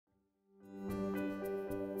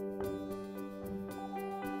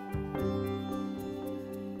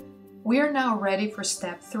We are now ready for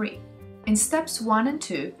step 3. In steps 1 and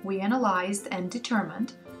 2, we analyzed and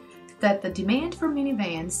determined that the demand for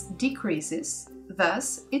minivans decreases,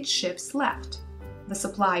 thus it shifts left. The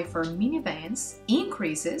supply for minivans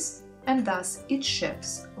increases, and thus it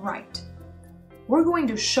shifts right. We're going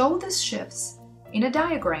to show these shifts in a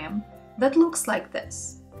diagram that looks like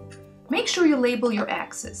this. Make sure you label your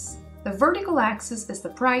axis. The vertical axis is the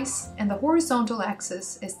price and the horizontal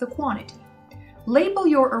axis is the quantity. Label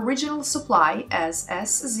your original supply as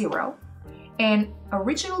S0 and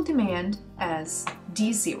original demand as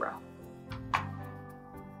D0.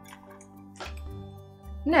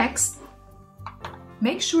 Next,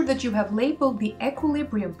 make sure that you have labeled the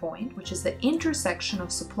equilibrium point, which is the intersection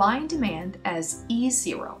of supply and demand, as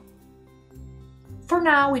E0. For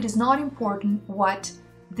now, it is not important what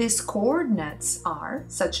these coordinates are,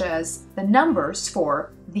 such as the numbers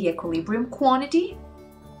for the equilibrium quantity,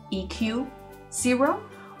 EQ0,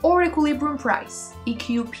 or equilibrium price,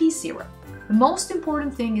 EQP0. The most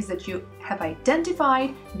important thing is that you have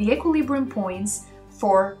identified the equilibrium points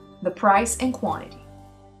for the price and quantity.